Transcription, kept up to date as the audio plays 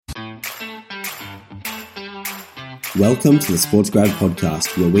Welcome to the Sports Grad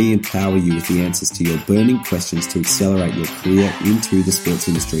Podcast, where we empower you with the answers to your burning questions to accelerate your career into the sports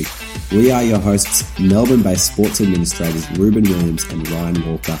industry. We are your hosts, Melbourne-based sports administrators Ruben Williams and Ryan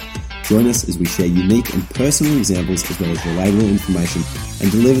Walker. Join us as we share unique and personal examples as well as relatable information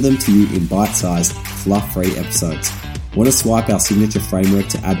and deliver them to you in bite-sized, fluff-free episodes. Want to swipe our signature framework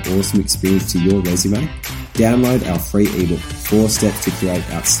to add awesome experience to your resume? Download our free ebook, 4 Steps to Create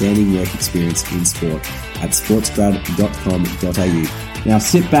Outstanding Work Experience in Sport at sportsgrad.com.au. Now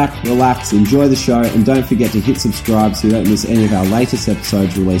sit back, relax, enjoy the show, and don't forget to hit subscribe so you don't miss any of our latest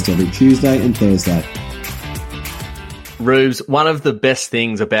episodes released every Tuesday and Thursday. Rubes, one of the best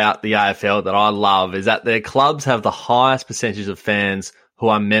things about the AFL that I love is that their clubs have the highest percentage of fans who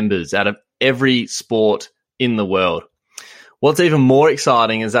are members out of every sport in the world. What's even more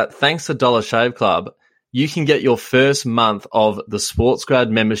exciting is that thanks to Dollar Shave Club, you can get your first month of the Sports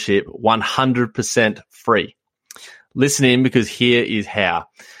Grad membership 100% free. Listen in, because here is how.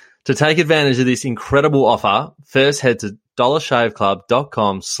 To take advantage of this incredible offer, first head to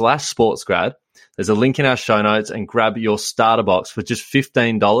dollarshaveclub.com/sportsgrad. There's a link in our show notes, and grab your starter box for just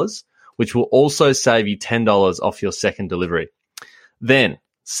 $15, which will also save you $10 off your second delivery. Then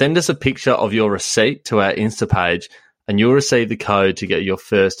send us a picture of your receipt to our Insta page, and you'll receive the code to get your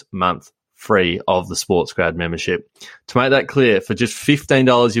first month free of the Sports Grad membership. To make that clear, for just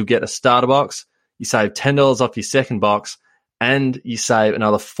 $15, you'll get a starter box, you save $10 off your second box, and you save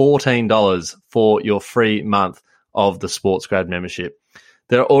another $14 for your free month of the Sports Grad membership.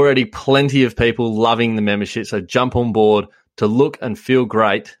 There are already plenty of people loving the membership, so jump on board to look and feel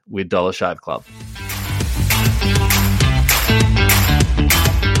great with Dollar Shave Club.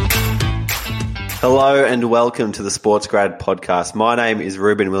 Hello and welcome to the Sports Grad Podcast. My name is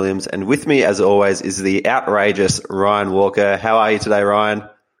Ruben Williams, and with me, as always, is the outrageous Ryan Walker. How are you today, Ryan?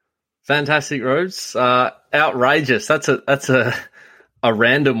 Fantastic, Rubes. Outrageous. That's a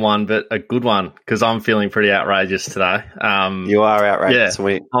random one, but a good one, because I'm feeling pretty outrageous today. You are outrageous. Yeah,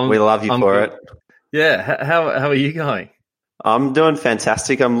 we love you for it. Yeah. How are you going? I'm doing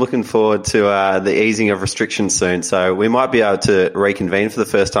fantastic. I'm looking forward to the easing of restrictions soon, so we might be able to reconvene for the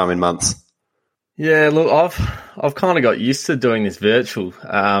first time in months. Yeah, look, I've kind of got used to doing this virtual,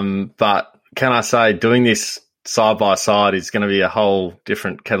 but can I say doing this side by side is going to be a whole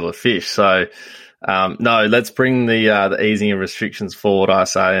different kettle of fish. So, no, let's bring the easing of restrictions forward, I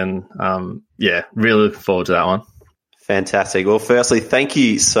say, and really looking forward to that one. Fantastic. Well, firstly, thank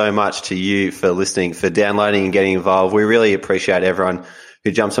you so much to you for listening, for downloading and getting involved. We really appreciate everyone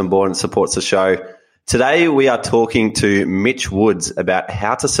who jumps on board and supports the show. Today, we are talking to Mitch Woods about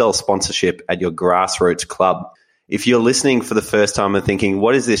how to sell sponsorship at your Grassroots club. If you're listening for the first time and thinking,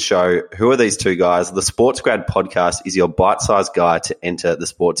 what is this show? Who are these two guys? The Sports Grad Podcast is your bite-sized guide to enter the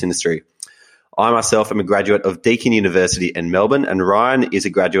sports industry. I myself am a graduate of Deakin University in Melbourne, and Ryan is a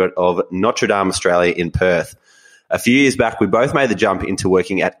graduate of Notre Dame, Australia in Perth. A few years back, we both made the jump into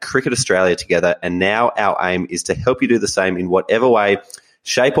working at Cricket Australia together, and now our aim is to help you do the same in whatever way,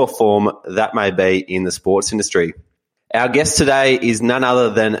 shape or form that may be in the sports industry. Our guest today is none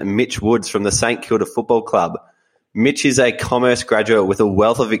other than Mitch Woods from the St Kilda Football Club. Mitch is a commerce graduate with a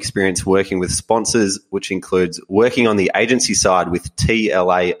wealth of experience working with sponsors, which includes working on the agency side with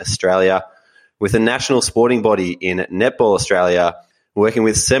TLA Australia, with a national sporting body in Netball Australia, working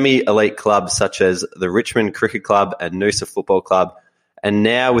with semi-elite clubs such as the Richmond Cricket Club and Noosa Football Club, and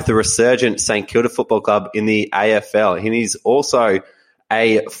now with the resurgent St Kilda Football Club in the AFL. And he's also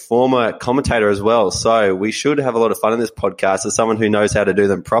a former commentator as well. So we should have a lot of fun in this podcast as someone who knows how to do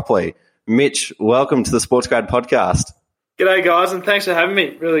them properly. Mitch, welcome to the Sports Grad Podcast. G'day, guys, and thanks for having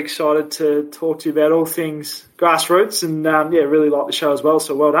me. Really excited to talk to you about all things Grassroots, and really like the show as well,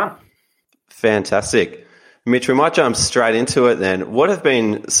 so well done. Fantastic. Mitch, we might jump straight into it then. What have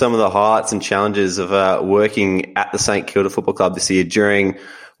been some of the highlights and challenges of working at the St Kilda Football Club this year during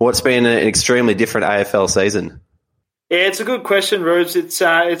what's been an extremely different AFL season? Yeah, it's a good question, Rubes.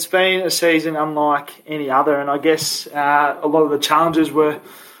 It's been a season unlike any other, and I guess a lot of the challenges were,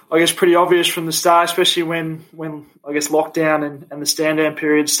 pretty obvious from the start, especially when lockdown and the stand-down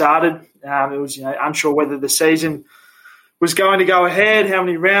period started. It was unsure whether the season was going to go ahead, how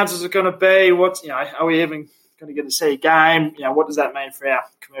many rounds is it going to be, are we even going to get to see a game, what does that mean for our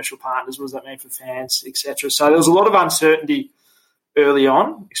commercial partners, what does that mean for fans, etc. So there was a lot of uncertainty early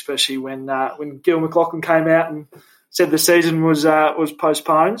on, especially when Gil McLachlan came out and said the season was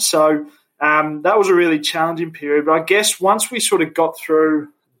postponed. So that was a really challenging period. But I guess once we sort of got through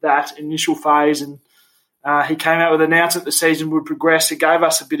that initial phase and he came out with an announcement the season would progress, it gave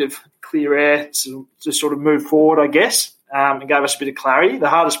us a bit of clear air to sort of move forward, I guess, and gave us a bit of clarity. The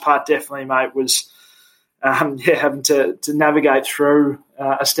hardest part definitely, mate, was having to navigate through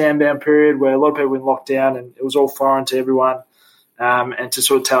a stand-down period where a lot of people were in lockdown and it was all foreign to everyone, and to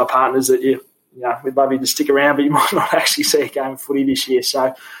sort of tell our partners that, we'd love you to stick around, but you might not actually see a game of footy this year.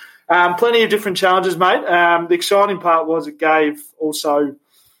 So plenty of different challenges, mate. The exciting part was it gave also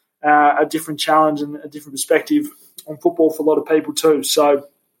a different challenge and a different perspective on football for a lot of people too. So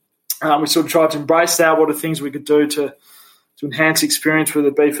we sort of tried to embrace that. What are things we could do to enhance the experience, whether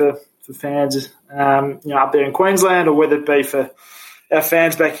it be for fans up there in Queensland, or whether it be for our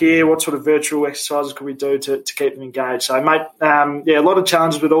fans back here, what sort of virtual exercises could we do to keep them engaged? So, mate, a lot of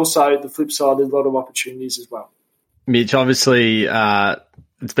challenges, but also the flip side, there's a lot of opportunities as well. Mitch, obviously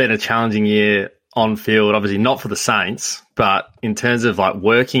it's been a challenging year on field, obviously not for the Saints, but in terms of like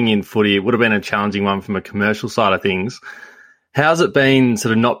working in footy, it would have been a challenging one from a commercial side of things. How's it been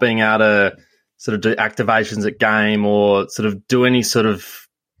sort of not being able to sort of do activations at game or sort of do any sort of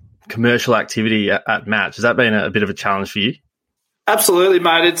commercial activity at match? Has that been a bit of a challenge for you? Absolutely,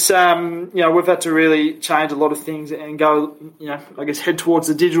 mate. It's we've had to really change a lot of things and go, I guess head towards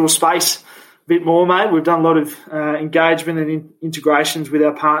the digital space a bit more, mate. We've done a lot of engagement and integrations with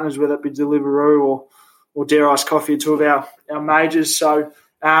our partners, whether it be Deliveroo or Dare Ice Coffee, two of our majors. So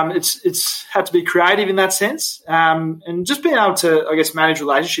it's had to be creative in that sense, and just being able to, I guess, manage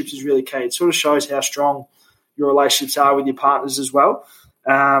relationships is really key. It sort of shows how strong your relationships are with your partners as well,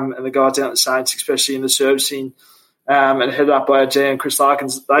 and the guys down at the Saints, especially in the servicing. And headed up by our GM, Chris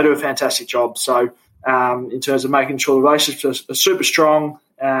Larkins, they do a fantastic job. So in terms of making sure the relationships are super strong,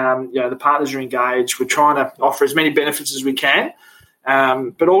 the partners are engaged. We're trying to offer as many benefits as we can.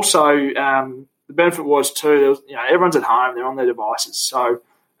 But also the benefit was too, everyone's at home, they're on their devices. So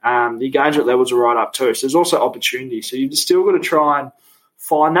the engagement levels are right up too. So there's also opportunity. So you've still got to try and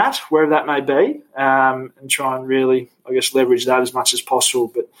find that, wherever that may be, and try and really, I guess, leverage that as much as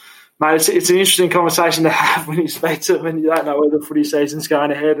possible. But mate, it's an interesting conversation to have when you speak to them and you don't know where the footy season's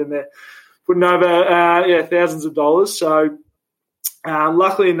going ahead and they're putting over thousands of dollars. So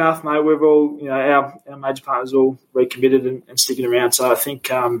luckily enough, mate, we've all, our major partners all recommitted and sticking around. So I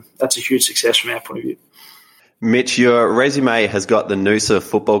think that's a huge success from our point of view. Mitch, your resume has got the Noosa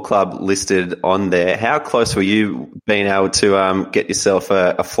Football Club listed on there. How close were you being able to get yourself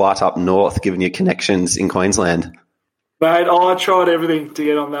a flight up north, given your connections in Queensland? Mate, I tried everything to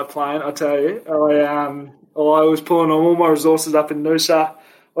get on that plane, I tell you. I was pulling all my resources up in Noosa.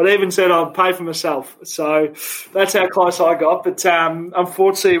 I'd even said I'd pay for myself. So that's how close I got. But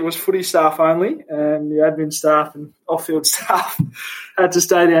unfortunately, it was footy staff only, and the admin staff and off-field staff had to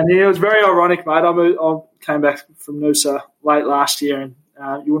stay down here. It was very ironic, mate. I came back from Noosa late last year, and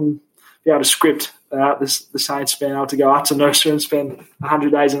you wouldn't be able to script the Saints being able to go up to Noosa and spend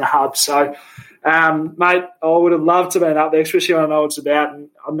 100 days in the hub. So, mate, I would have loved to have been up there, especially when I know what it's about, and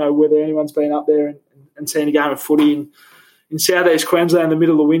I don't know whether anyone's been up there and seen a game of footy in southeast Queensland in the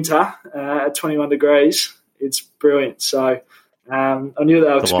middle of winter at 21 degrees. It's brilliant. So I knew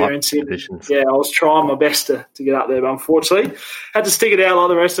that I was experiencing it. Yeah, I was trying my best to get up there, but unfortunately had to stick it out like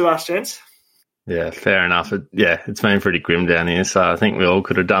the rest of us, gents. Yeah, fair enough. It's been pretty grim down here, so I think we all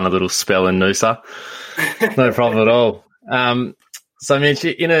could have done a little spell in Noosa. No problem at all. So, Mitch,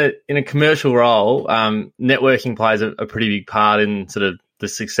 in a commercial role, networking plays a pretty big part in sort of the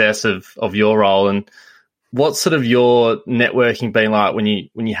success of your role. And what's sort of your networking been like when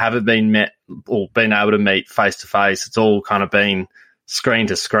you haven't been met or been able to meet face to face? It's all kind of been screen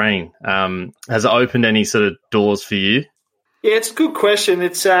to screen. Has it opened any sort of doors for you? Yeah, it's a good question.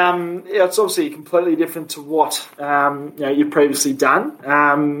 It's it's obviously completely different to what you've previously done.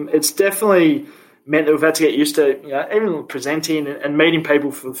 It's definitely meant that we've had to get used to even presenting and meeting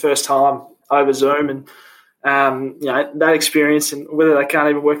people for the first time over Zoom, and that experience, and whether they can't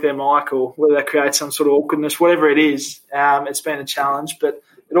even work their mic or whether that creates some sort of awkwardness, whatever it is, it's been a challenge. But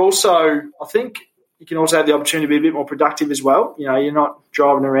it also, I think, you can also have the opportunity to be a bit more productive as well. You're not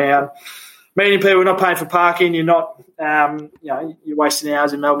driving around meeting people, you're not paying for parking, you're not, you're wasting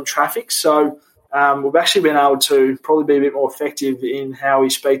hours in Melbourne traffic. So we've actually been able to probably be a bit more effective in how we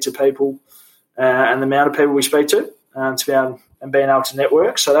speak to people and the amount of people we speak to be able, and being able to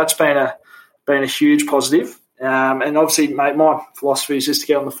network. So that's been a huge positive. And obviously, mate, my philosophy is just to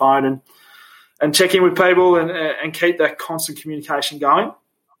get on the phone and check in with people and keep that constant communication going.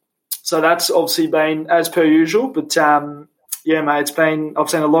 So that's obviously been as per usual, but yeah, mate, I've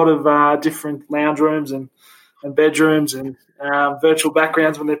seen a lot of different lounge rooms and bedrooms and virtual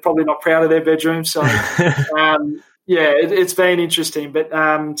backgrounds when they're probably not proud of their bedrooms. So, it's been interesting. But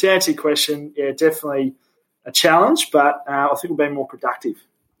to answer your question, yeah, definitely a challenge, but I think we've been more productive,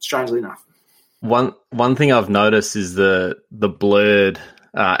 strangely enough. One thing I've noticed is the blurred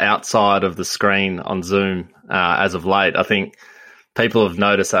outside of the screen on Zoom as of late. I think people have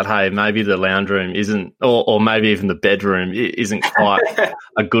noticed that, hey, maybe the lounge room isn't, or maybe even the bedroom isn't quite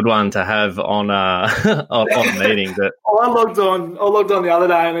a good one to have on a meeting. But I logged on the other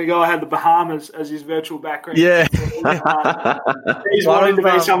day, and the guy had the Bahamas as his virtual background. Yeah, he's wanting to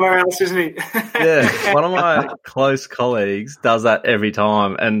be somewhere else, isn't he? Yeah, one of my close colleagues does that every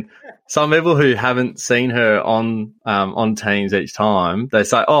time, and some people who haven't seen her on Teams each time, they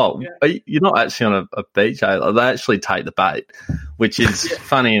say, "Oh, you're not actually on a beach." They actually take the bait, which is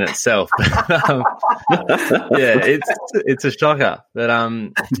funny in itself. It's a shocker. But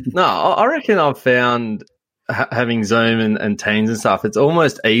no, I reckon I've found having Zoom and Teams and stuff, it's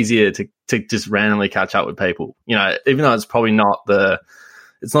almost easier to just randomly catch up with people. You know, even though it's probably not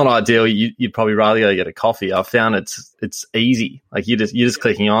it's not ideal. You'd probably rather go get a coffee. I've found it's easy. Like you're just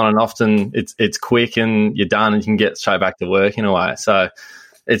clicking on, and often it's quick and you're done, and you can get straight back to work in a way. So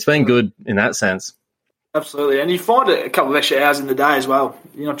it's been good in that sense. Absolutely, and you find it a couple of extra hours in the day as well.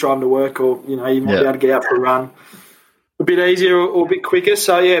 You're not driving to work, or you might be able to get out for a run a bit easier or a bit quicker.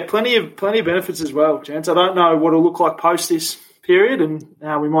 So yeah, plenty of benefits as well, gents. I don't know what it'll look like post this period, and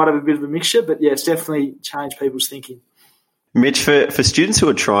we might have a bit of a mixture, but yeah, it's definitely changed people's thinking. Mitch, for students who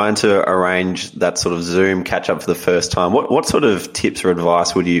are trying to arrange that sort of Zoom catch up for the first time, what sort of tips or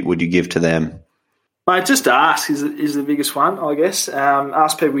advice would you give to them? Mate, just ask is the biggest one, I guess.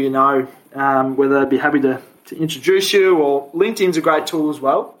 Ask people you know whether they'd be happy to introduce you, or LinkedIn's a great tool as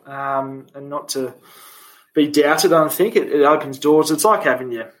well, and not to be doubted. I don't think it opens doors. It's like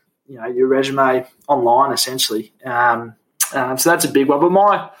having your resume online essentially. So that's a big one.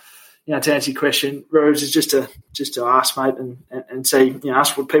 But to answer your question, Rose, is just to ask, mate, and see,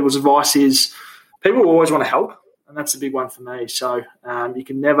 ask what people's advice is. People always want to help, and that's a big one for me. So you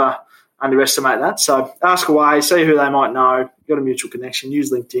can never underestimate that. So ask away, see who they might know. Got a mutual connection. Use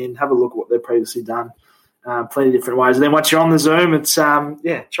LinkedIn. Have a look at what they've previously done. Plenty of different ways. And then once you're on the Zoom, it's try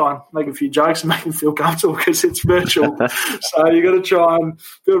and make a few jokes and make them feel comfortable because it's virtual. So you got to try and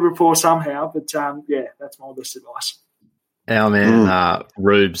build rapport somehow. But that's my best advice. Our man,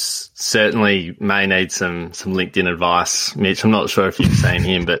 Rubes, certainly may need some LinkedIn advice. Mitch, I'm not sure if you've seen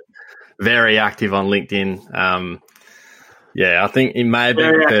him, but very active on LinkedIn. I think he may have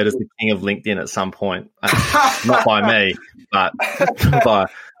been referred as the king of LinkedIn at some point. Not by me, but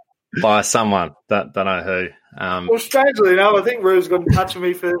by someone that don't know who. Well, strangely enough, I think Rubes got in touch with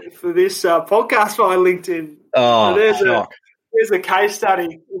me for this podcast via LinkedIn. Oh, so there's a case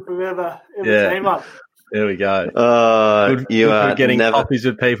study if we've ever seen one. There we go. You good are for getting coffees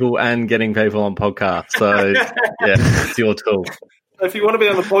with people and getting people on podcasts. So, it's your tool. So if you want to be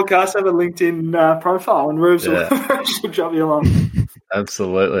on the podcast, have a LinkedIn profile, and Rubes will drop you along.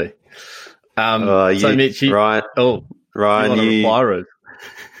 Absolutely. So, Mitch, Ryan, Ryan,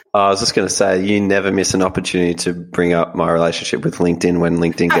 I was just going to say, you never miss an opportunity to bring up my relationship with LinkedIn when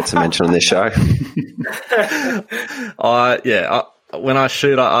LinkedIn gets a mention on this show. When I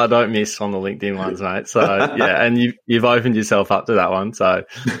shoot, I don't miss on the LinkedIn ones, mate. So and you've opened yourself up to that one. So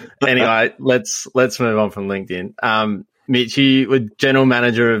anyway, let's move on from LinkedIn. Mitch, you were general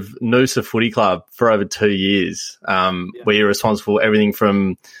manager of Noosa Footy Club for over 2 years, where you're responsible for everything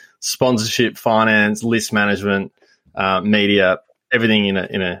from sponsorship, finance, list management, media, everything in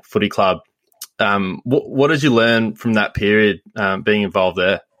a footy club. What did you learn from that period being involved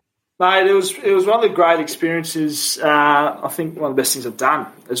there? Mate, it was one of the great experiences. I think one of the best things I've done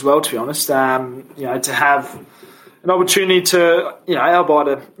as well, to be honest. To have an opportunity to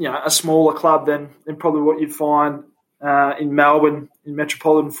albeit a smaller club than probably what you'd find in Melbourne in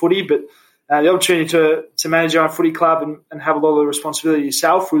metropolitan footy, but the opportunity to manage your own footy club and have a lot of the responsibility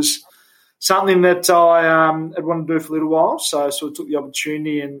yourself was something that I had wanted to do for a little while. So I sort of took the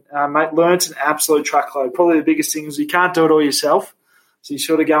opportunity and learned an absolute truckload. Probably the biggest thing is you can't do it all yourself. So you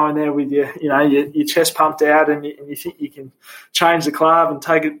sort of go in there with your chest pumped out, and you think you can change the club and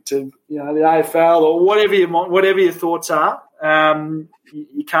take it to the AFL or whatever your thoughts are.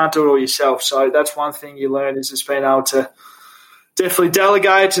 You can't do it all yourself. So that's one thing you learn, is just being able to definitely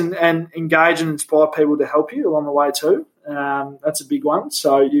delegate and engage and inspire people to help you along the way too. That's a big one.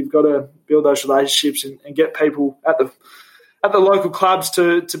 So you've got to build those relationships and get people at the local clubs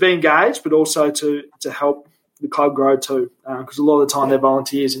to be engaged, but also to help the club grow too, because a lot of the time they're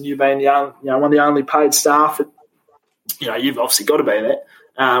volunteers, and you being one of the only paid staff, you've obviously got to be there,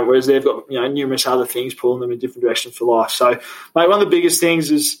 whereas they've got numerous other things pulling them in different directions for life. So, mate, one of the biggest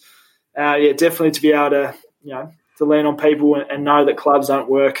things is definitely to be able to to lean on people and know that clubs don't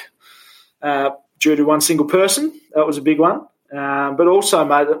work due to one single person. That was a big one. But also,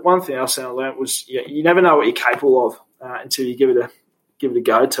 mate, one thing else I learned was you never know what you're capable of until you give give it a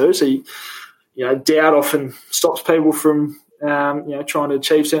go too. So, doubt often stops people from, trying to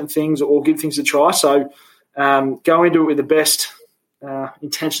achieve certain things or give things a try. So go into it with the best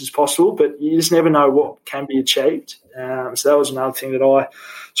intentions possible, but you just never know what can be achieved. So that was another thing that I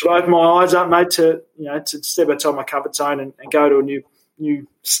sort of opened my eyes up, mate, to step outside my comfort zone and go to a new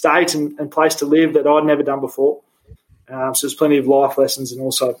state and place to live that I'd never done before. So there's plenty of life lessons and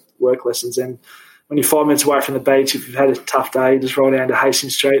also work lessons. And when you're 5 minutes away from the beach, if you've had a tough day, just roll down to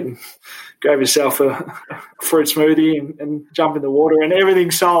Hastings Street and grab yourself a fruit smoothie and jump in the water and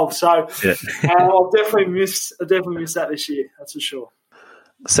everything's solved. So I'll definitely miss that this year, that's for sure.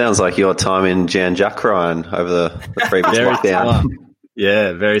 Sounds like your time in Jan Jack Ryan over the previous lockdown.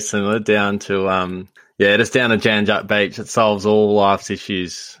 Yeah, very similar. Down to just down to Jan Jack Beach. It solves all life's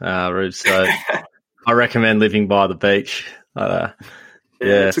issues, Rube. So I recommend living by the beach.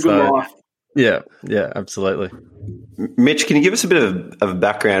 It's a good life. Yeah, absolutely. Mitch, can you give us a bit of a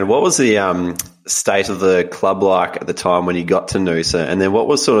background? What was the state of the club like at the time when you got to Noosa? And then what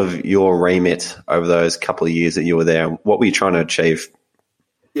was sort of your remit over those couple of years that you were there? What were you trying to achieve?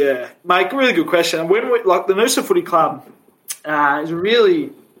 Yeah, mate, really good question. When the Noosa Footy Club is a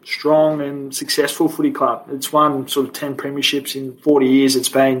really strong and successful footy club. It's won sort of 10 premierships in 40 years it's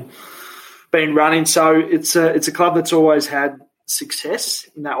been running. So it's a club that's always had success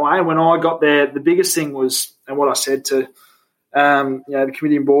in that way. And when I got there, the biggest thing was, and what I said to the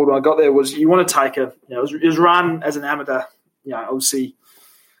committee and board when I got there was, you want to take it was run as an amateur, obviously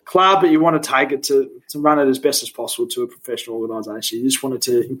club, but you want to take it to run it as best as possible to a professional organisation. You just wanted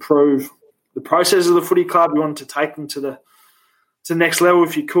to improve the process of the footy club. You wanted to take them to the next level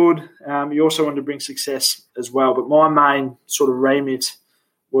if you could. You also wanted to bring success as well. But my main sort of remit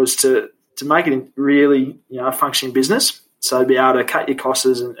was to make it really a functioning business. So be able to cut your costs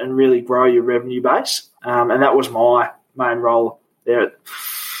and really grow your revenue base. And that was my main role there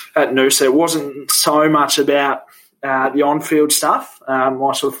at Noosa. It wasn't so much about the on-field stuff.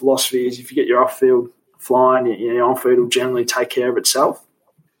 My sort of philosophy is if you get your off-field flying, your on-field will generally take care of itself.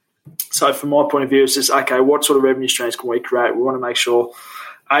 So from my point of view, it's just, okay, what sort of revenue streams can we create? We want to make sure,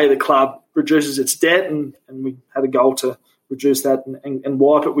 the club reduces its debt, and we had a goal to reduce that and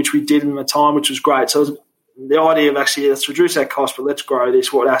wipe it, which we did in the time, which was great. So it was the idea of actually, let's reduce our cost, but let's grow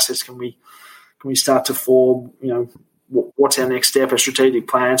this. What assets can we start to form? What's our next step? A strategic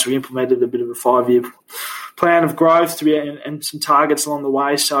plan. So we implemented a bit of a 5-year plan of growth and some targets along the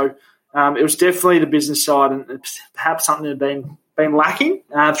way. So it was definitely the business side, and perhaps something that had been lacking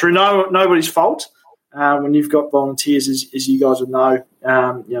through nobody's fault. When you've got volunteers, as you guys would know,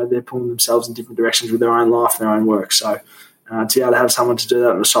 they're pulling themselves in different directions with their own life and their own work. So to be able to have someone to do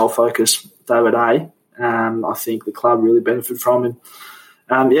that in a sole focus day by day, I think the club really benefited from.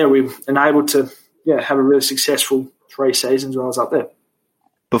 And we've enabled to have a really successful 3 seasons while I was up there.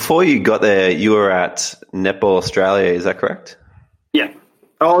 Before you got there, you were at Netball Australia, is that correct? Yeah.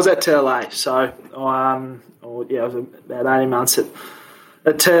 I was at TLA. So I was about 18 months at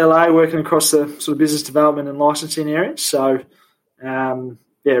TLA working across the sort of business development and licensing areas. So,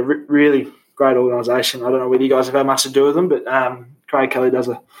 really great organisation. I don't know whether you guys have had much to do with them, but Craig Kelly does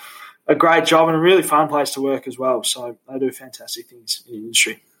a great job and a really fun place to work as well. So they do fantastic things in the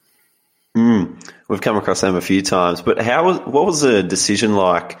industry. We've come across them a few times, but what was the decision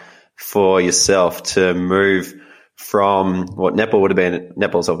like for yourself to move from what netball would have been?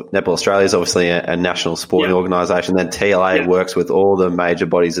 Netball Australia is obviously a national sporting organisation. Then TLA works with all the major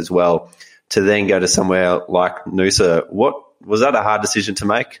bodies as well. To then go to somewhere like Noosa, was that a hard decision to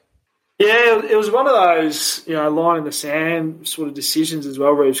make? Yeah, it was one of those line in the sand sort of decisions as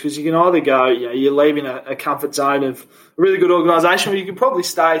well, Reeves, because you can either go, you're leaving a comfort zone of a really good organisation, where you could probably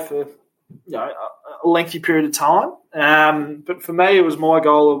stay for a lengthy period of time. But for me, it was my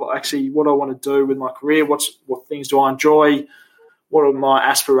goal of actually what I want to do with my career, what things do I enjoy, what are my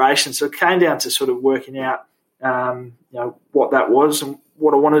aspirations. So it came down to sort of working out, what that was and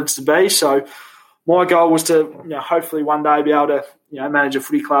what I wanted it to be. So my goal was to, hopefully one day be able to, manage a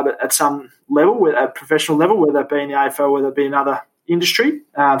footy club at some level, at a professional level, whether that be in the AFL, whether it be another industry.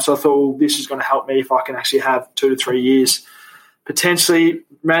 So I thought, well, this is going to help me if I can actually have 2 to 3 years potentially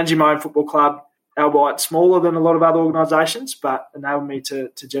managing my own football club, albeit smaller than a lot of other organisations, but enable me to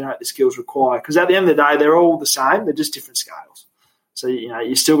generate the skills required. Because at the end of the day, they're all the same. They're just different scales. So,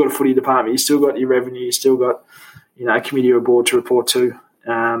 you still got a footy department, you still got your revenue, you still got, a committee or a board to report to.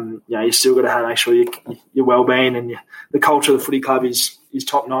 You still got to make sure your well-being and the culture of the footy club is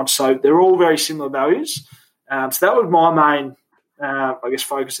top-notch. So they're all very similar values. So that was my main,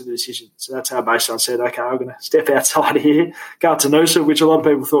 focus of the decision. So that's how based on said, okay, I'm going to step outside here, go to Noosa, which a lot of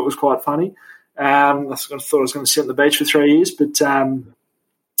people thought was quite funny. I thought I was going to sit on the beach for 3 years, but that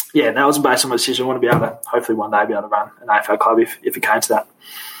wasn't based on my decision. I want to be able to, hopefully one day, be able to run an AFL club if it came to that.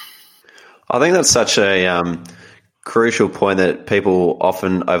 I think that's such a crucial point that people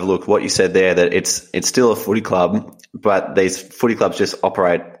often overlook. What you said there, that it's still a footy club, but these footy clubs just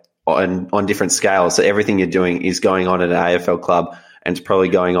operate on different scales. So everything you're doing is going on at an AFL club, and it's probably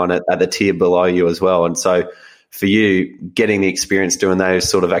going on at the tier below you as well. And so for you, getting the experience doing those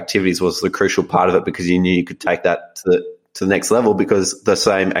sort of activities was the crucial part of it, because you knew you could take that to the next level, because the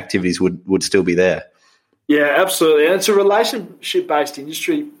same activities would still be there. Yeah, absolutely. And it's a relationship-based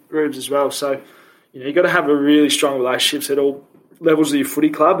industry, Rubes, as well. So, you've got to have a really strong relationships at all levels of your footy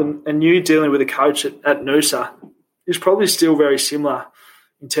club. And you dealing with a coach at Noosa is probably still very similar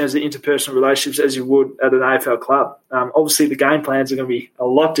in terms of interpersonal relationships as you would at an AFL club. Obviously, the game plans are going to be a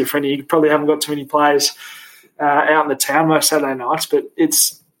lot different. You probably haven't got too many players out in the town most Saturday nights, but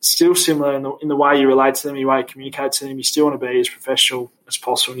it's still similar in the way you relate to them, the way you communicate to them. You still want to be as professional as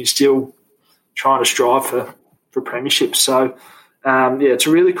possible, and you're still trying to strive for premierships. So, it's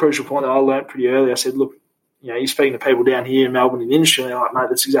a really crucial point that I learnt pretty early. I said, look, you're speaking to people down here in Melbourne in the industry, and they're like, mate,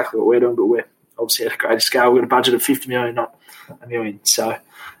 that's exactly what we're doing, but we're obviously at a greater scale. We've got a budget of 50 million, not $1 million. So,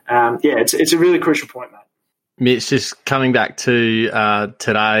 it's a really crucial point, mate. Mitch, just coming back to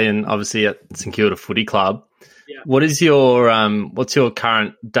today, and obviously at St Kilda Footy Club, what is what's your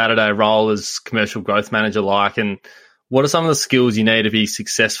current day-to-day role as commercial growth manager like, and what are some of the skills you need to be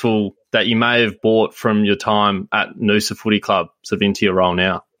successful that you may have bought from your time at Noosa Footy Club sort of into your role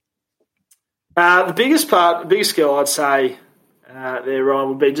now? The biggest skill I'd say there, Ryan,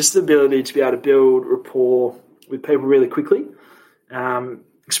 would be just the ability to be able to build rapport with people really quickly,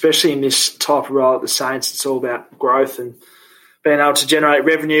 especially in this type of role at the Saints. It's all about growth and being able to generate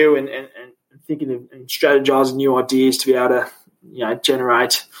revenue and thinking of and strategizing new ideas to be able to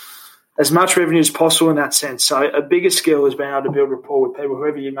generate as much revenue as possible in that sense. So a bigger skill is being able to build rapport with people,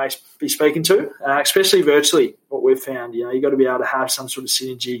 whoever you may be speaking to, especially virtually. What we've found, you've got to be able to have some sort of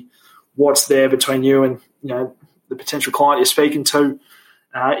synergy. What's there between you and the potential client you're speaking to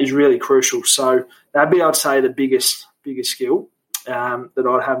is really crucial. So that'd be, I'd say, the biggest skill that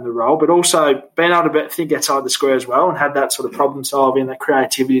I'd have in the role. But also being able to think outside the square as well and have that sort of problem solving, that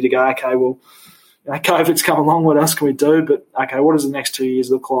creativity to go, okay, well, COVID's come along. What else can we do? But okay, what does the next 2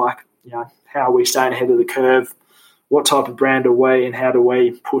 years look like? How are we staying ahead of the curve? What type of brand are we, and how do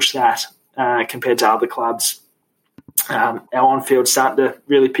we push that compared to other clubs? Our on-field's starting to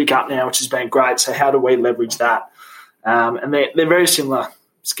really pick up now, which has been great. So how do we leverage that? And they're very similar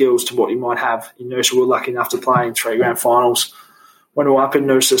skills to what you might have in Noosa. We're lucky enough to play in 3 grand finals when we're up in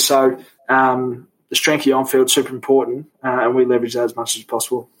Noosa. So the strength of your on-field is super important, and we leverage that as much as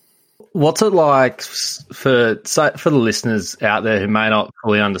possible. What's it like for the listeners out there who may not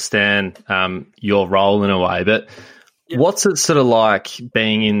fully understand your role in a way, but what's it sort of like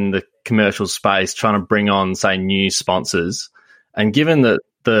being in the commercial space, trying to bring on, say, new sponsors? And given that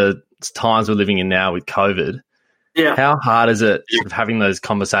the times we're living in now with COVID, how hard is it sort of having those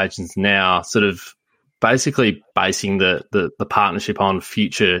conversations now, sort of basically basing the partnership on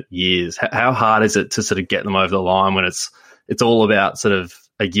future years? How hard is it to sort of get them over the line when it's all about sort of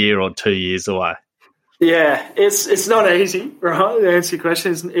a year or 2 years away? Yeah, it's not easy, right? To answer your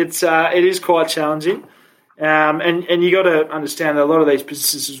question, it is quite challenging, and you got to understand that a lot of these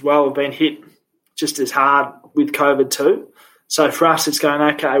businesses as well have been hit just as hard with COVID too. So for us, it's going,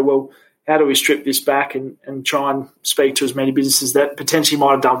 okay, well, how do we strip this back and try and speak to as many businesses that potentially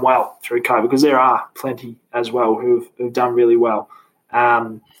might have done well through COVID, because there are plenty as well who've done really well.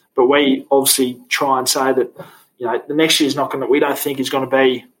 But we obviously try and say that the next year is not going to. We don't think it's going to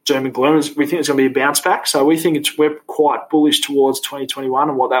be doom and gloom. We think it's going to be a bounce back. So we think we're quite bullish towards 2021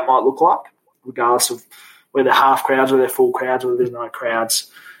 and what that might look like, regardless of whether half crowds or they're full crowds or there's no crowds.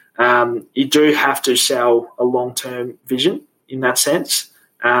 You do have to sell a long-term vision in that sense.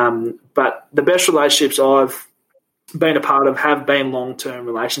 But the best relationships I've been a part of have been long-term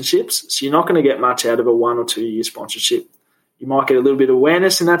relationships. So you're not going to get much out of a 1 or 2 year sponsorship. You might get a little bit of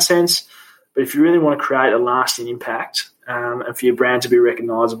awareness in that sense. But if you really want to create a lasting impact and for your brand to be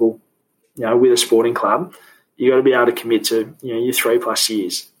recognisable, with a sporting club, you got to be able to commit to your 3+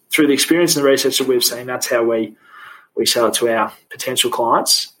 years. Through the experience and the research that we've seen, that's how we sell it to our potential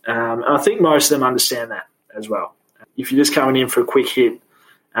clients. And I think most of them understand that as well. If you're just coming in for a quick hit,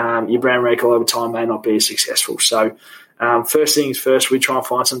 your brand recall over time may not be as successful. So first things first, we try and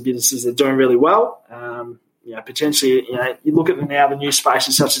find some businesses that are doing really well. Potentially, you look at the new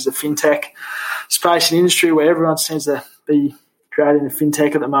spaces such as the fintech space and industry where everyone seems to be creating a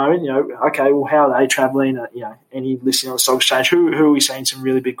fintech at the moment. How are they travelling? Any listing on the stock exchange? Who are we seeing some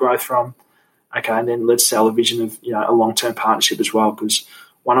really big growth from okay, and then let's sell a vision of, a long-term partnership as well, because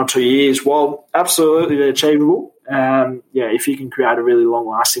 1 or 2 years, while absolutely achievable, if you can create a really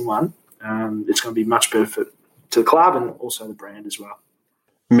long-lasting one, it's going to be much better to the club and also the brand as well.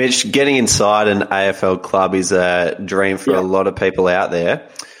 Mitch, getting inside an AFL club is a dream for a lot of people out there.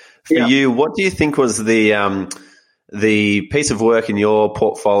 For you, what do you think was the piece of work in your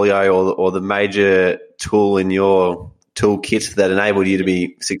portfolio or the major tool in your toolkit that enabled you to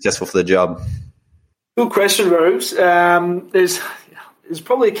be successful for the job? Good question, Rose. There's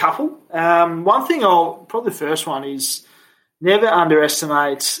probably a couple. One thing probably the first one is never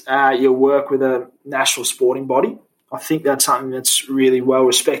underestimate your work with a national sporting body. I think that's something that's really well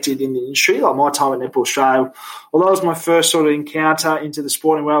respected in the industry. Like my time at Netball Australia, although it was my first sort of encounter into the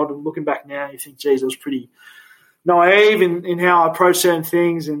sporting world, and looking back now, you think, geez, I was pretty naive in how I approached certain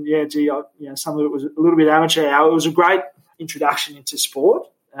things, and some of it was a little bit amateur. It was a great introduction into sport,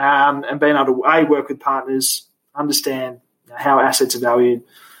 and being able to work with partners, understand how assets are valued,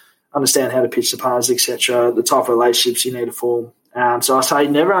 understand how to pitch the partners, etc., the type of relationships you need to form. So I say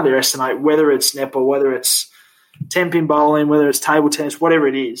never underestimate, whether it's netball, whether it's 10-pin bowling, whether it's table tennis, whatever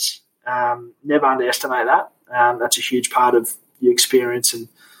it is, never underestimate that. That's a huge part of your experience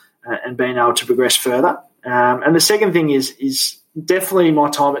and being able to progress further. And the second thing is definitely my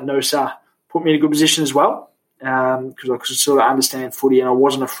time at Noosa put me in a good position as well, because I could sort of understand footy and I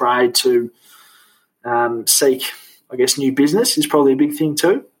wasn't afraid to seek, I guess, new business is probably a big thing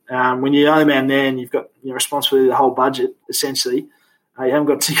too. When you're the only man there and you've got responsibility of the whole budget, essentially, you've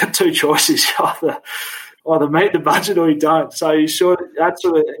got two choices. Either meet the budget or you don't. So that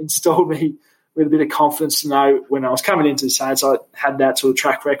sort of installed me with a bit of confidence to know when I was coming into the Saints, I had that sort of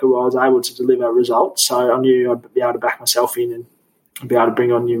track record where I was able to deliver results. So I knew I'd be able to back myself in and be able to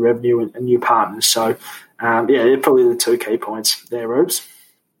bring on new revenue and new partners. So, they're probably the two key points there, Rubes.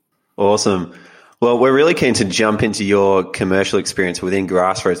 Awesome. Well, we're really keen to jump into your commercial experience within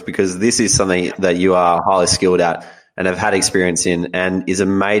Grassroots, because this is something that you are highly skilled at and have had experience in, and is a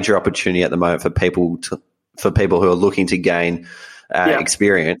major opportunity at the moment for people who are looking to gain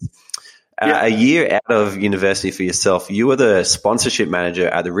experience. A year out of university for yourself, you were the sponsorship manager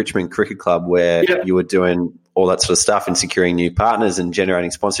at the Richmond Cricket Club, where you were doing all that sort of stuff and securing new partners and generating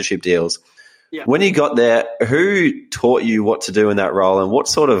sponsorship deals. Yeah. When you got there, who taught you what to do in that role, and what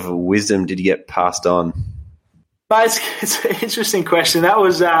sort of wisdom did you get passed on? Mate, it's an interesting question. That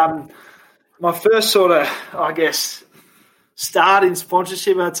was my first sort of, I guess, start in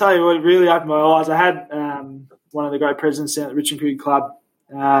sponsorship. And I'll tell you what, it really opened my eyes. I had one of the great presidents down at the Richmond Cricket Club,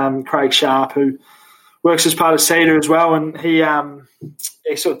 Craig Sharp, who works as part of CEDA as well, and he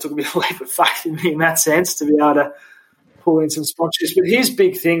sort of took a bit of a leap of faith in me in that sense to be able to pull in some sponsorships. But his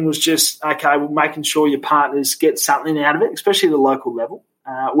big thing was just, making sure your partners get something out of it, especially at the local level,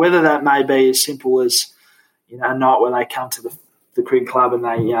 whether that may be as simple as a night where they come to the cricket club and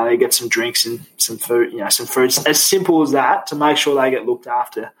they get some drinks and some food, some fruits, as simple as that, to make sure they get looked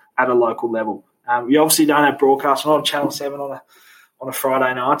after at a local level. You obviously don't have broadcast on Channel 7 on a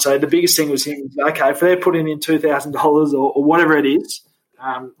Friday night. So the biggest thing was him, if they're putting in $2,000 or whatever it is,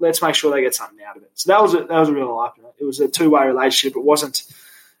 let's make sure they get something out of it. So that was a real eye-opener. It was a two-way relationship. It wasn't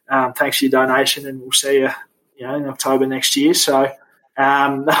thanks for your donation and we'll see you, in October next year. So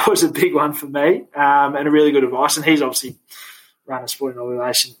that was a big one for me, and a really good advice. And he's obviously run a sporting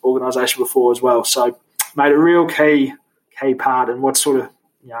organisation before as well. So made a real key part, and what sort of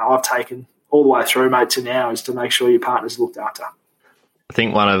I've taken all the way through, mate, to now is to make sure your partner's looked after. I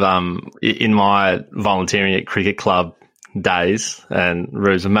think one of in my volunteering at cricket club days, and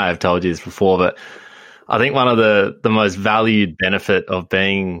Ruse, I may have told you this before, but I think one of the most valued benefit of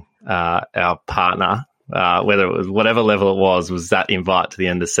being our partner, whether it was whatever level it was that invite to the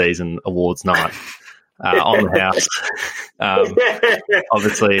end of season awards night on the house.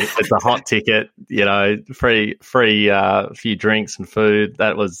 Obviously, it's a hot ticket, free few drinks and food.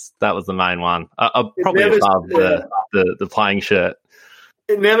 That was the main one. Probably above the playing shirt.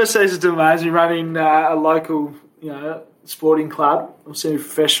 It never ceases to amaze me running a local, sporting club or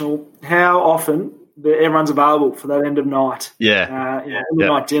semi-professional, how often everyone's available for that end of night.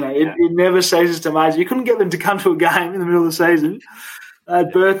 Night dinner. It never ceases to amaze me. You couldn't get them to come to a game in the middle of the season.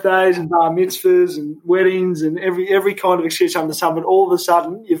 Birthdays and bar mitzvahs and weddings and every kind of excuse under the sun, but all of a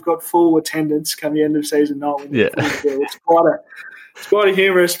sudden you've got full attendance come the end of season night. It's quite a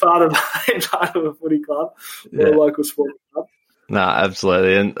humorous part of a footy club or a local sporting club. No,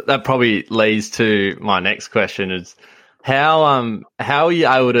 absolutely. And that probably leads to my next question is how are you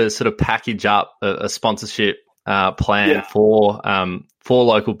able to sort of package up a sponsorship plan for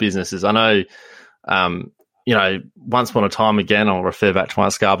local businesses? I know once upon a time, again, I'll refer back to my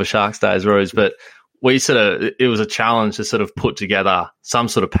Scarborough Sharks days, Rose, but it was a challenge to sort of put together some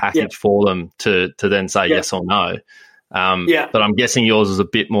sort of package for them to then say yes or no. But I'm guessing yours is a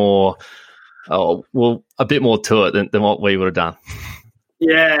bit more, a bit more to it than what we would have done.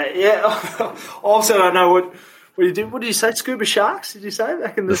 Yeah. Also, I don't know what you did. What did you say? Scuba Sharks? Did you say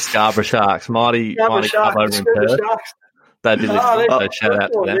back in the Scarborough Sharks? Mighty club over in Perth. They'd be listening. So shout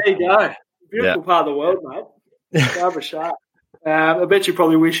out to them. There you go. Beautiful part of the world, mate. Scarborough Sharks. I bet you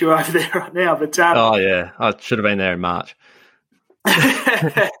probably wish you were over there right now. But I should have been there in March.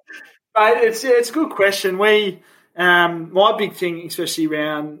 But it's a good question. My big thing, especially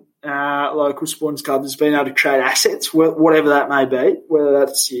around local sports clubs, has been able to create assets, whatever that may be. Whether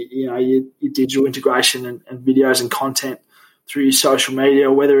that's your digital integration and videos and content through your social media,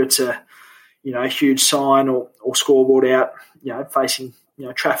 or whether it's a huge sign or scoreboard out, facing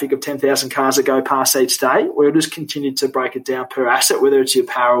traffic of 10,000 cars that go past each day. We'll just continue to break it down per asset, whether it's your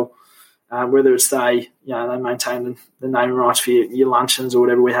apparel, whether it's they maintain the naming rights for your luncheons or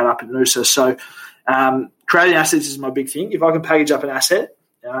whatever we had up at Noosa. So creating assets is my big thing. If I can package up an asset,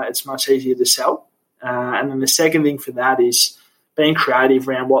 it's much easier to sell. And then the second thing for that is being creative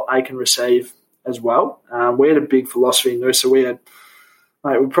around what they can receive as well. We had a big philosophy in Noosa.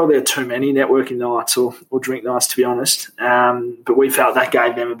 We probably had too many networking nights or drink nights, to be honest. But we felt that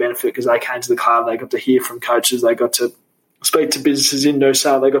gave them a benefit because they came to the club, they got to hear from coaches, they got to speak to businesses in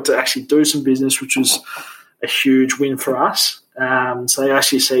Noosa, they got to actually do some business, which was a huge win for us. So they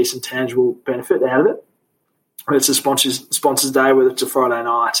actually see some tangible benefit out of it. Whether it's a sponsors day, whether it's a Friday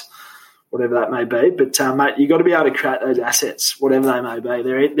night, whatever that may be. But, mate, you've got to be able to create those assets, whatever they may be.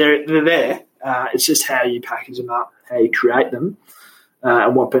 They're there. It's just how you package them up, how you create them,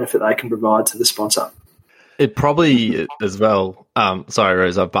 and what benefit they can provide to the sponsor. It probably as well. Sorry,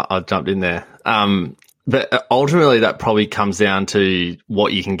 Rose, I jumped in there. But ultimately, that probably comes down to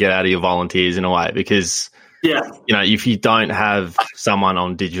what you can get out of your volunteers in a way, because if you don't have someone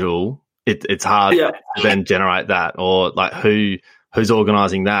on digital, it's hard to then generate that, or like who's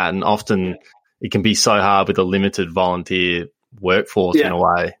organising that, and often it can be so hard with a limited volunteer workforce in a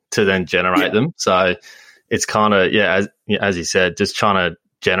way to then generate them. So it's kind of as you said, just trying to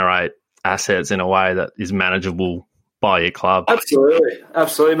generate assets in a way that is manageable by your club. Absolutely,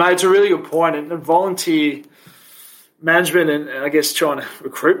 mate. It's a really good point. And volunteer management and I guess trying to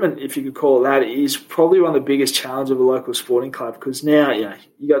recruitment, if you could call it that, is probably one of the biggest challenges of a local sporting club, because now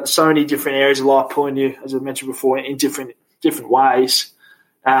you got so many different areas of life pulling you, as I mentioned before, in different ways.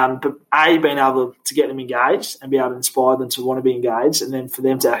 But being able to get them engaged and be able to inspire them to want to be engaged, and then for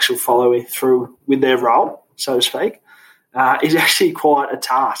them to actually follow through with their role, so to speak, is actually quite a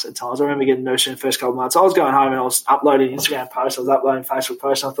task at times. I remember getting Noosa in the first couple of months. I was going home and I was uploading Instagram posts, I was uploading Facebook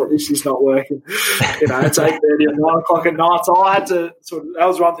posts, and I thought, this is not working. It's 8:30 or 9 o'clock at night, so I had to that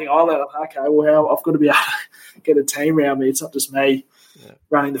was one thing I learned. Okay, well, I've got to be able to get a team around me. It's not just me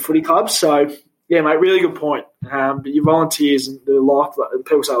running the footy club. So, yeah, mate, really good point. But your volunteers, and the lifeblood,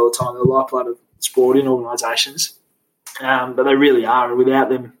 people say all the time, they're the lifeblood of sporting organisations. But they really are. And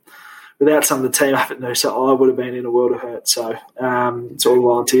without some of the team up at Noosa, I would have been in a world of hurt. So it's all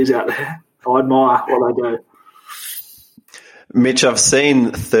volunteers out there. I admire what they do. Mitch, I've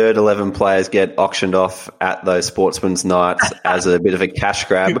seen third 11 players get auctioned off at those sportsmen's nights as a bit of a cash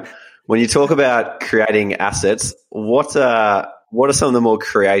grab. When you talk about creating assets, what are some of the more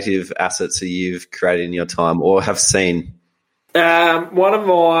creative assets that you've created in your time or have seen? One of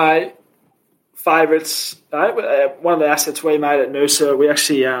my favourites, one of the assets we made at Noosa, we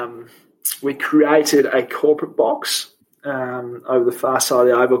actually we created a corporate box over the far side of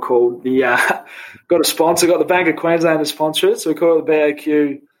the oval called got a sponsor, got the Bank of Queensland to sponsor it, so we call it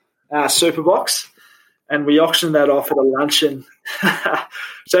the BOQ Super Box, and we auctioned that off at a luncheon.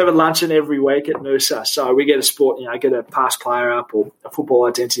 So we have a luncheon every week at Noosa. So we get get a past player up or a football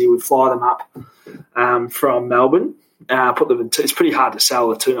identity. We fly them up from Melbourne. Put them it's pretty hard to sell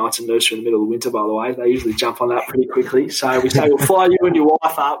the 2 nights in Noosa in the middle of the winter, by the way. They usually jump on that pretty quickly. So we say, we'll fly you and your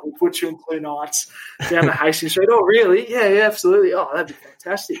wife up. We'll put you in 2 nights down the Hastings Street. Oh, really? Yeah, absolutely. Oh, that'd be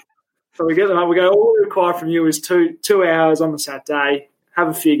fantastic. So we get them up. We go, all we require from you is 2 hours on the Saturday, have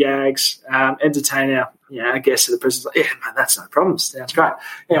a few gags, entertain our guests at the prisons. Like, yeah, man, that's no problem. Sounds great.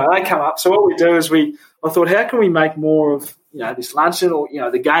 They come up. So what we do is I thought, how can we make more of this luncheon or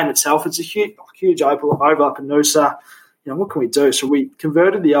the game itself? It's a huge oval up in Noosa. What can we do? So we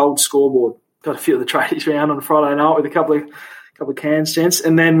converted the old scoreboard, got a few of the tradies around on a Friday night with a couple of cans, gents,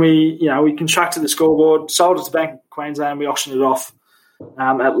 and then we constructed the scoreboard, sold it to Bank of Queensland, we auctioned it off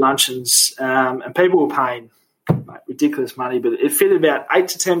at luncheons, and people were paying ridiculous money, but it fitted about 8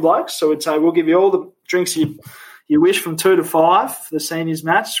 to 10 blokes. So we'd say, we'll give you all the drinks you wish from 2 to 5 for the seniors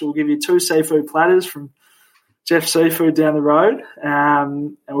match. We'll give you 2 seafood platters from Jeff Seafood down the road,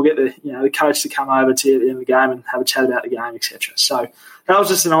 and we'll get the coach to come over to you at the end of the game and have a chat about the game, etc. So that was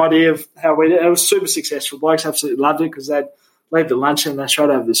just an idea of how we did it. It was super successful. Blokes absolutely loved it because they'd leave the lunch and they straight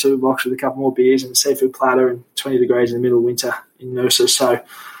over the super box with a couple more beers and a seafood platter and 20 degrees in the middle of winter in Noosa. So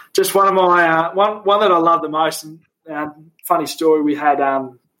just one of my one that I love the most. And funny story, we had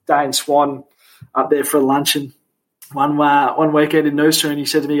Dane Swan up there for a luncheon one weekend in Noosa, and he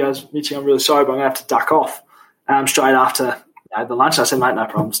said to me, he goes, "Mitchie, I'm really sorry, but I'm going to have to duck off straight after the lunch." I said, "Mate, no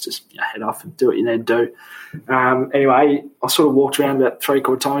problems. Just head off and do what you need to do." Anyway, I sort of walked around about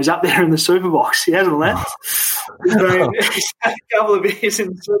 3/4 time. He's up there in the super box. He hasn't left. He's had a couple of beers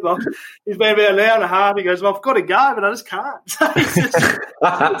in the super box. He's been about an hour and a half. He goes, "Well, I've got to go, but I just can't."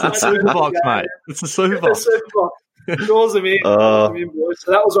 It's a super box, mate. It's a super box. It's a super box. Draws them in. Boys.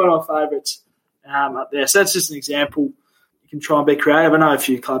 So that was one of my favourites up there. So that's just an example. You can try and be creative. I know a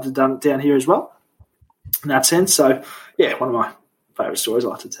few clubs have done it down here as well in that sense. So, yeah, one of my favourite stories I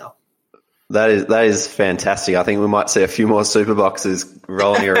like to tell. That is fantastic. I think we might see a few more super boxes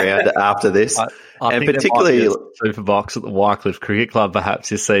rolling around after this. I and think particularly there might be a super box at the Wycliffe Cricket Club perhaps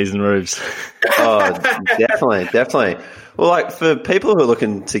this season, Rubes. Oh, definitely. Well, like for people who are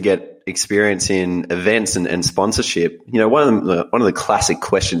looking to get experience in events and sponsorship, one of the classic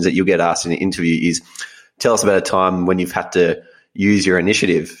questions that you'll get asked in an interview is, tell us about a time when you've had to use your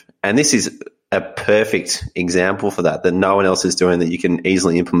initiative. And this is a perfect example for that no one else is doing, that you can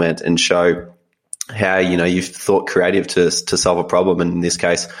easily implement and show how, you've thought creative to solve a problem, and in this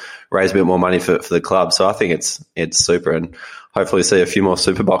case, raise a bit more money for the club. So I think it's super, and hopefully see a few more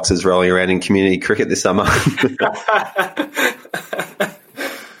super boxes rolling around in community cricket this summer.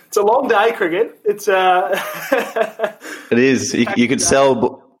 It's a long day, cricket. It's It is. You could sell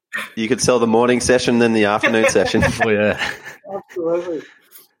the morning session, then the afternoon session. Oh, yeah. Absolutely.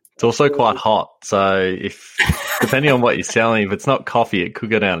 It's also quite hot, so depending on what you're selling, if it's not coffee, it could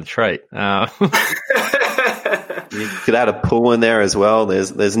go down a treat. You could add a pool in there as well.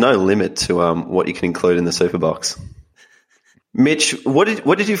 There's no limit to what you can include in the super box. Mitch, what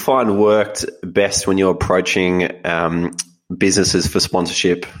did you find worked best when you're approaching businesses for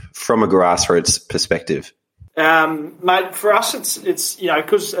sponsorship from a grassroots perspective? Mate, for us, it's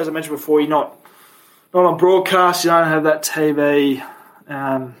because as I mentioned before, you're not on broadcast. You don't have that TV.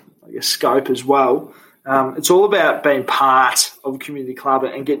 Scope as well. It's all about being part of a community club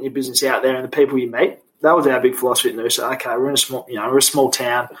and getting your business out there and the people you meet. That was our big philosophy at Noosa. Okay, we're a small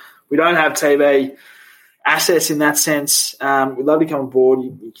town. We don't have TV assets in that sense. We'd love to come on board.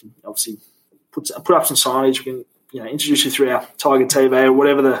 You can obviously put up some signage. We can introduce you through our Tiger TV or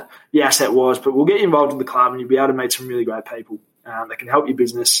whatever the asset was. But we'll get you involved in the club and you'll be able to meet some really great people that can help your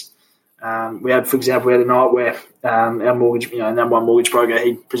business. We had a night where our mortgage, number one mortgage broker,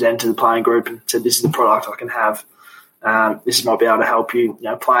 he presented to the playing group and said, "This is the product I can have. This might be able to help you."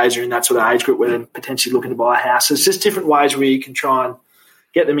 Players are in that sort of age group where they're potentially looking to buy a house. So it's just different ways where you can try and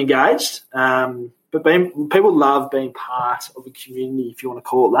get them engaged. But people love being part of a community, if you want to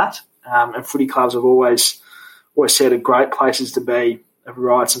call it that. And footy clubs have always said are great places to be, and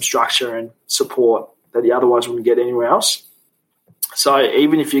provide some structure and support that you otherwise wouldn't get anywhere else. So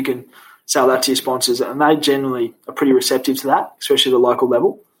even if you can sell that to your sponsors, and they generally are pretty receptive to that, especially at a local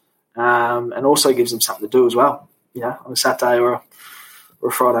level, and also gives them something to do as well, on a Saturday or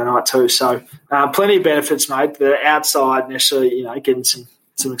a Friday night too. So plenty of benefits, mate. The outside necessarily, getting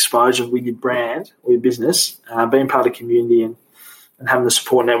some exposure with your brand or your business, being part of the community and having the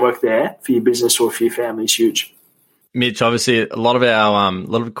support network there for your business or for your family is huge. Mitch, obviously, a lot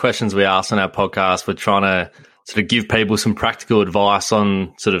of questions we ask on our podcast, we're trying to sort of give people some practical advice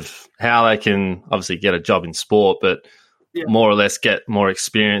on sort of how they can obviously get a job in sport, but more or less get more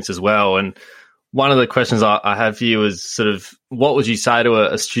experience as well. And one of the questions I have for you is sort of, what would you say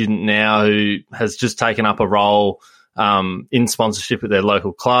to a student now who has just taken up a role in sponsorship at their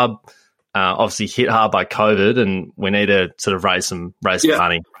local club, obviously hit hard by COVID, and we need to sort of raise some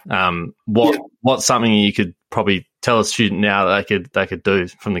money. What's something you could probably tell a student now that they could do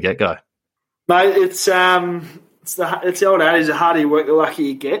from the get-go? Mate, it's the old adage: the harder you work, the luckier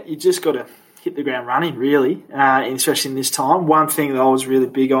you get. You just got to hit the ground running, really, especially in this time. One thing that I was really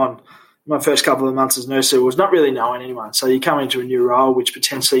big on my first couple of months as Noosa was not really knowing anyone. So you come into a new role, which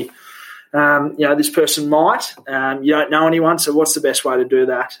potentially, this person might. You don't know anyone, so what's the best way to do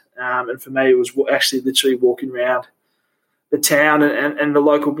that? And for me, it was actually literally walking around the town and the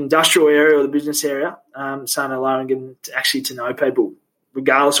local industrial area or the business area, saying hello and getting to know people.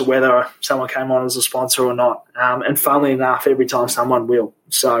 regardless of whether someone came on as a sponsor or not. And funnily enough, every time someone will.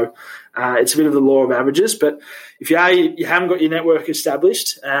 So it's a bit of the law of averages. But if you haven't got your network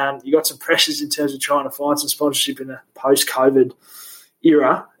established, you've got some pressures in terms of trying to find some sponsorship in a post-COVID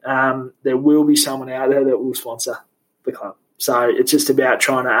era, there will be someone out there that will sponsor the club. So it's just about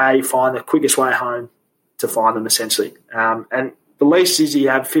trying to, find the quickest way home to find them, essentially. And the least is you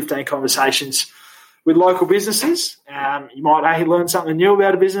have 15 conversations with local businesses. You might learn something new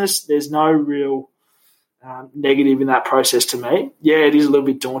about a business. There's no real negative in that process to me. Yeah, it is a little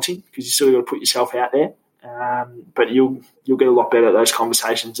bit daunting because you sort of got to put yourself out there. But you'll get a lot better at those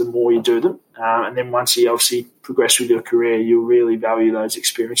conversations the more you do them. And then once you obviously progress with your career, you'll really value those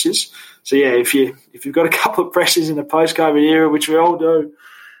experiences. So yeah, if you've got a couple of pressures in the post-COVID era, which we all do,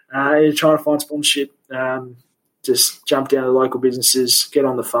 and you're trying to find sponsorship, just jump down to local businesses, get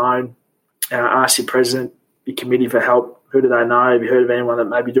on the phone, ask your president, your committee for help. Who do they know? Have you heard of anyone that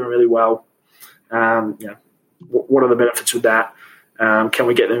may be doing really well? What are the benefits with that? Can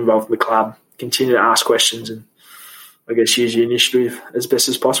we get them involved in the club? Continue to ask questions and, I guess, use your initiative as best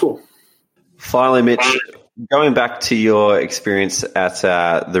as possible. Finally, Mitch, going back to your experience at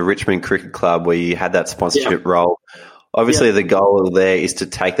the Richmond Cricket Club where you had that sponsorship role, obviously the goal there is to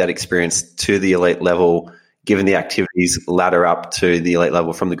take that experience to the elite level, given the activities ladder up to the elite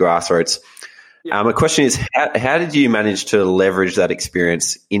level from the grassroots. My question is, how did you manage to leverage that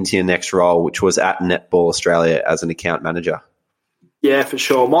experience into your next role, which was at Netball Australia as an account manager? Yeah, for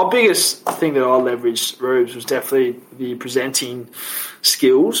sure. My biggest thing that I leveraged, Rubes, was definitely the presenting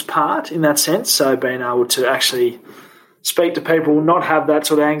skills part in that sense. So being able to actually speak to people, not have that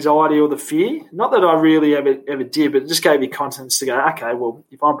sort of anxiety or the fear. Not that I really ever did, but it just gave you confidence to go, okay, well,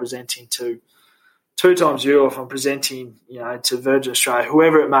 if I'm presenting to 2X, or if I'm presenting, to Virgin Australia,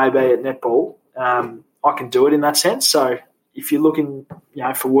 whoever it may be at netball, I can do it in that sense. So if you're looking,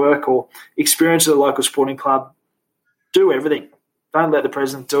 for work or experience at a local sporting club, do everything. Don't let the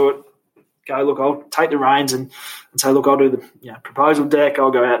president do it. Go, look, I'll take the reins and say, look, I'll do the proposal deck.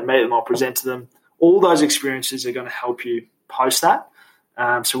 I'll go out and meet them. I'll present to them. All those experiences are going to help you post that.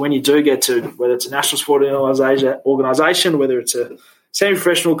 So when you do get to, whether it's a national sporting organisation, whether it's a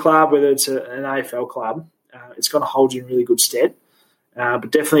semi-professional club, whether it's an AFL club, it's going to hold you in really good stead.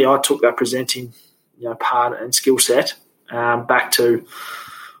 But definitely I took that presenting part and skill set back to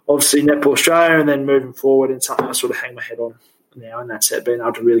obviously Netball Australia and then moving forward and something I sort of hang my head on now, and that's it, being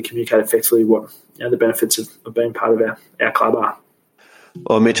able to really communicate effectively what the benefits of being part of our club are.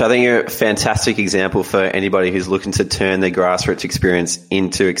 Well, Mitch, I think you're a fantastic example for anybody who's looking to turn their grassroots experience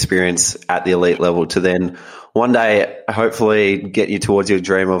into experience at the elite level to then one day hopefully get you towards your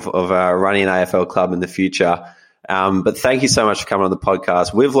dream of running an AFL club in the future. But thank you so much for coming on the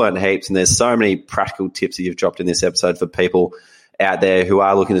podcast. We've learned heaps, and there's so many practical tips that you've dropped in this episode for people out there who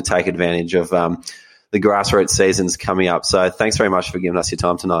are looking to take advantage of the grassroots seasons coming up. So thanks very much for giving us your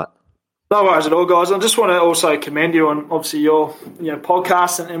time tonight. No worries at all, guys. I just want to also commend you on obviously your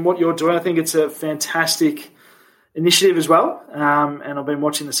podcast and what you're doing. I think it's a fantastic initiative as well. And I've been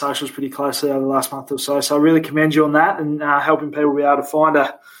watching the socials pretty closely over the last month or so. So I really commend you on that, and helping people be able to find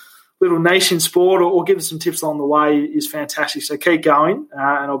a little niche in sport or give us some tips along the way is fantastic. So keep going,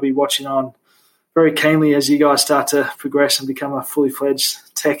 and I'll be watching on very keenly as you guys start to progress and become a fully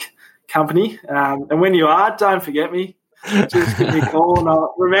fledged tech company. And when you are, don't forget me. Just give me a call. And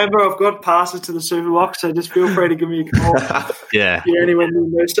remember, I've got passes to the Super Box, so just feel free to give me a call. Yeah. If you're anywhere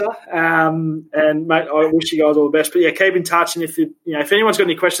near Noosa. And, mate, I wish you guys all the best. But, yeah, keep in touch. And if anyone's got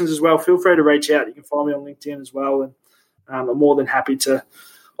any questions as well, feel free to reach out. You can find me on LinkedIn as well. And I'm more than happy to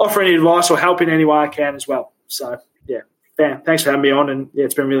offer any advice or help in any way I can as well. So, yeah, thanks for having me on. And, yeah,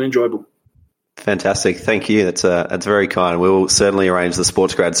 it's been really enjoyable. Fantastic. Thank you. That's very kind. We will certainly arrange the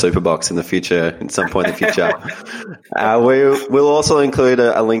Sports Grad Super Box in the future, at some point in the future. We'll also include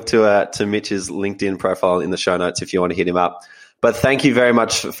a link to Mitch's LinkedIn profile in the show notes if you want to hit him up. But thank you very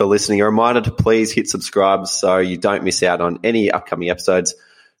much for listening. A reminder to please hit subscribe so you don't miss out on any upcoming episodes.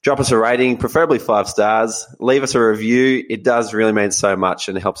 Drop us a rating, preferably 5 stars. Leave us a review. It does really mean so much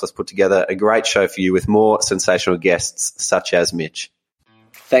and helps us put together a great show for you with more sensational guests such as Mitch.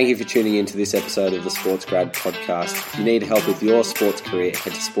 Thank you for tuning in to this episode of the Sports Grad podcast. If you need help with your sports career,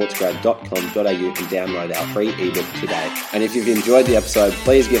 head to sportsgrad.com.au and download our free ebook today. And if you've enjoyed the episode,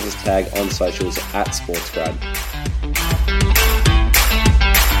 please give us a tag on socials @SportsGrad.